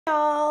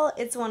Y'all,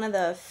 it's one of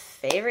the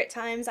favorite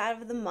times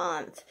out of the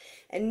month.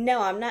 And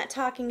no, I'm not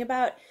talking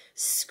about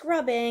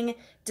scrubbing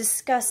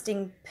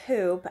disgusting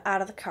poop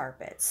out of the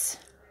carpets,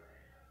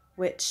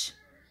 which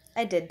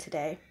I did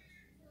today.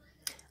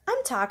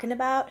 I'm talking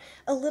about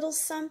a little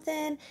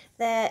something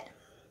that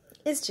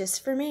is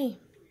just for me.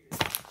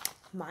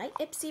 My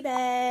Ipsy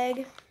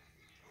bag.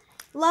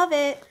 Love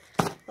it.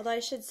 Although I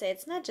should say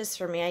it's not just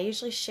for me. I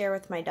usually share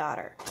with my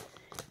daughter.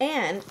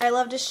 And I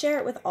love to share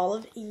it with all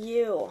of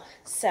you.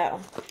 So,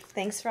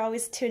 thanks for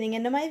always tuning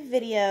into my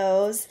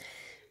videos.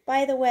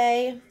 By the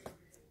way,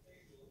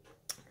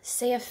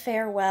 say a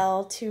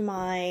farewell to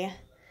my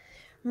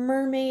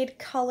mermaid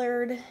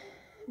colored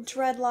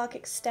dreadlock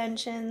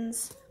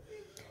extensions.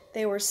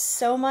 They were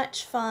so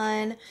much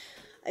fun.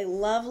 I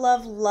love,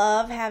 love,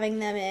 love having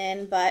them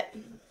in, but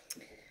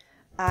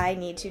I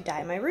need to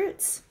dye my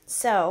roots.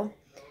 So,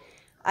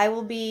 I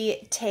will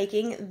be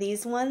taking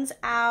these ones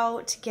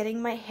out,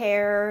 getting my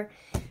hair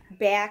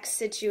back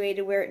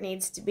situated where it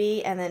needs to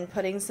be, and then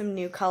putting some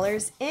new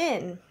colors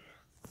in.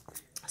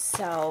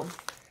 So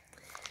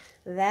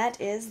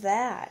that is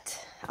that.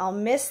 I'll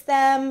miss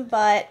them,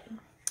 but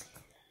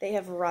they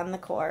have run the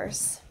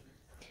course.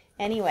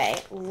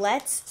 Anyway,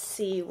 let's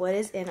see what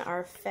is in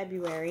our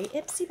February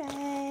Ipsy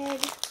bag.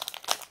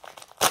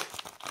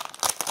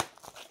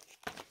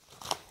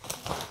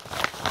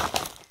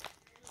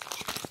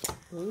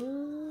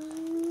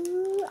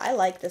 Ooh, I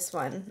like this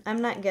one.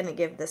 I'm not going to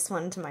give this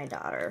one to my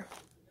daughter.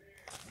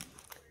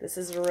 This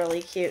is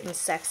really cute and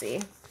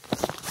sexy.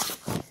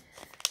 Let's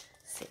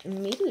see,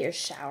 Meteor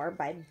Shower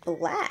by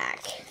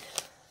Black.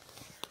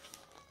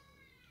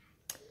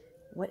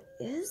 What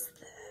is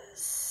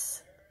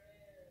this?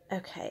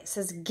 Okay, it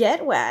says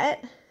get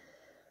wet,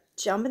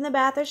 jump in the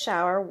bath or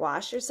shower,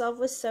 wash yourself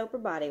with soap or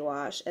body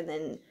wash, and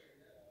then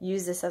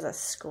use this as a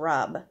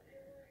scrub.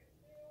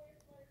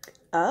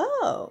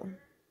 Oh.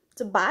 It's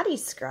a body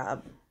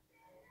scrub.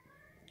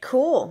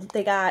 Cool.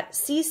 They got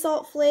sea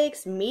salt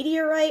flakes,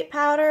 meteorite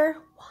powder,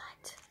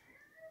 what?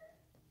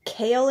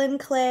 Kaolin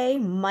clay,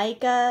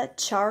 mica,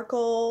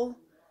 charcoal,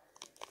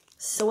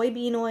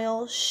 soybean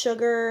oil,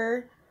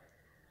 sugar,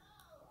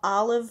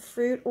 olive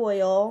fruit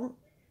oil.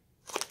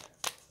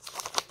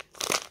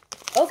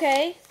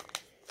 Okay.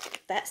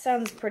 That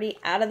sounds pretty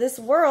out of this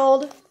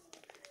world.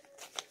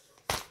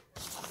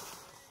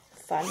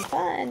 Fun,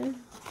 fun.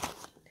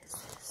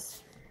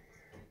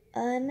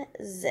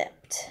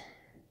 Unzipped.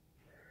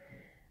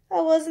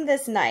 Oh, wasn't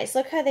this nice?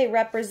 Look how they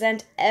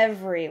represent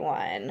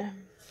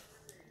everyone.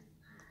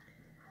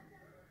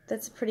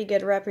 That's a pretty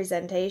good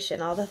representation,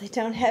 although they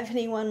don't have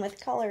anyone with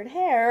colored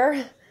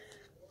hair.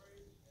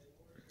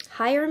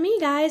 Hire me,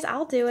 guys.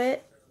 I'll do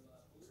it.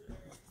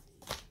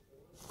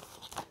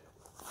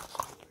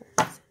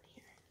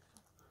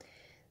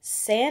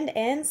 Sand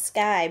and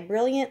Sky.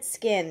 Brilliant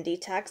Skin.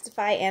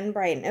 Detoxify and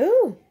Brighten.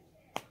 Ooh!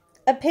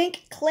 A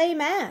pink clay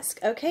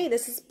mask. Okay,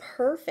 this is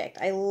perfect.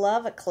 I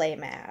love a clay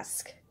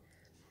mask.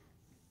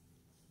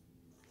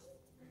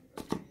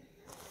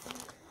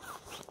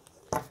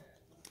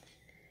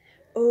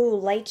 Ooh,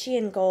 lychee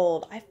and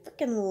gold. I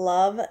freaking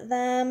love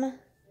them.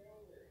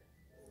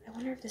 I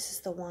wonder if this is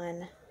the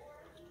one.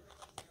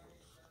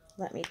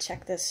 Let me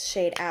check this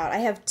shade out. I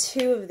have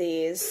two of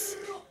these,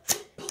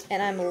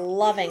 and I'm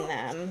loving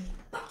them.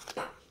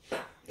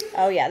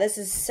 Oh yeah, this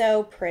is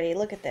so pretty.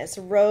 Look at this.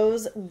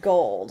 Rose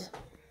gold.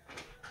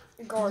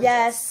 Gorgeous.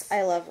 Yes,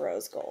 I love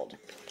rose gold.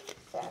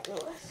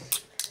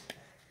 Fabulous.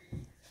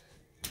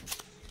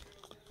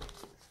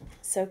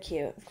 So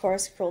cute. Of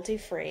course,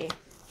 cruelty-free.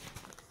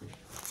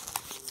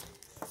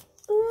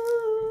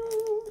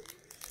 Ooh.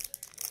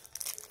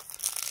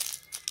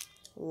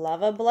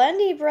 Love a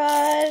blendy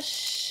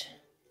brush.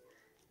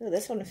 Ooh,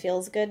 this one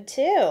feels good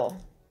too.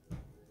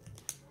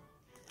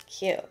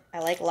 Cute.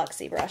 I like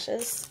Luxie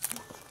brushes.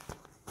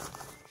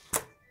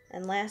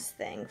 And last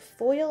thing,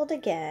 foiled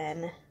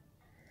again.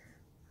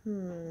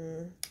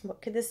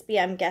 What could this be?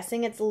 I'm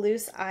guessing it's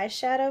loose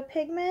eyeshadow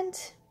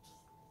pigment.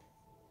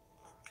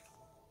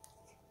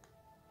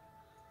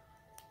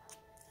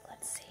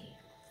 Let's see.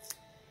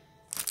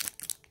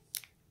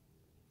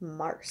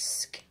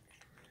 Marsk.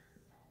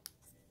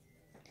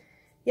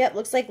 Yep,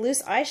 looks like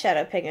loose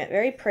eyeshadow pigment.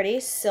 Very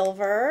pretty.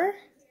 Silver.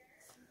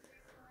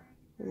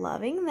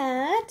 Loving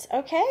that.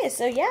 Okay,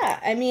 so yeah,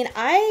 I mean,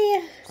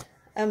 I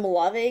am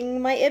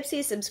loving my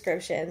Ipsy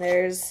subscription.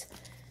 There's...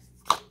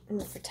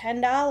 for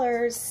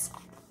 $10,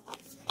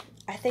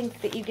 I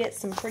think that you get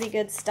some pretty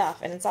good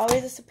stuff. And it's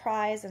always a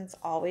surprise and it's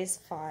always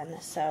fun.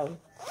 So,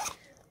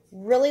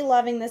 really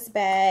loving this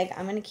bag.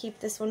 I'm going to keep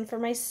this one for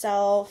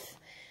myself.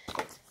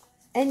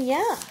 And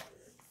yeah.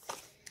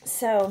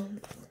 So,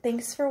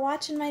 thanks for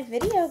watching my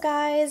video,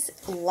 guys.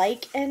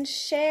 Like and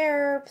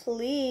share,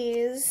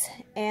 please.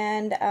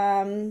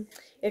 And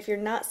if you're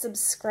not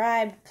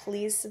subscribed,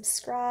 please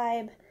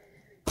subscribe.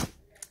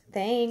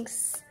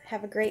 Thanks.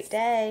 Have a great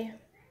day.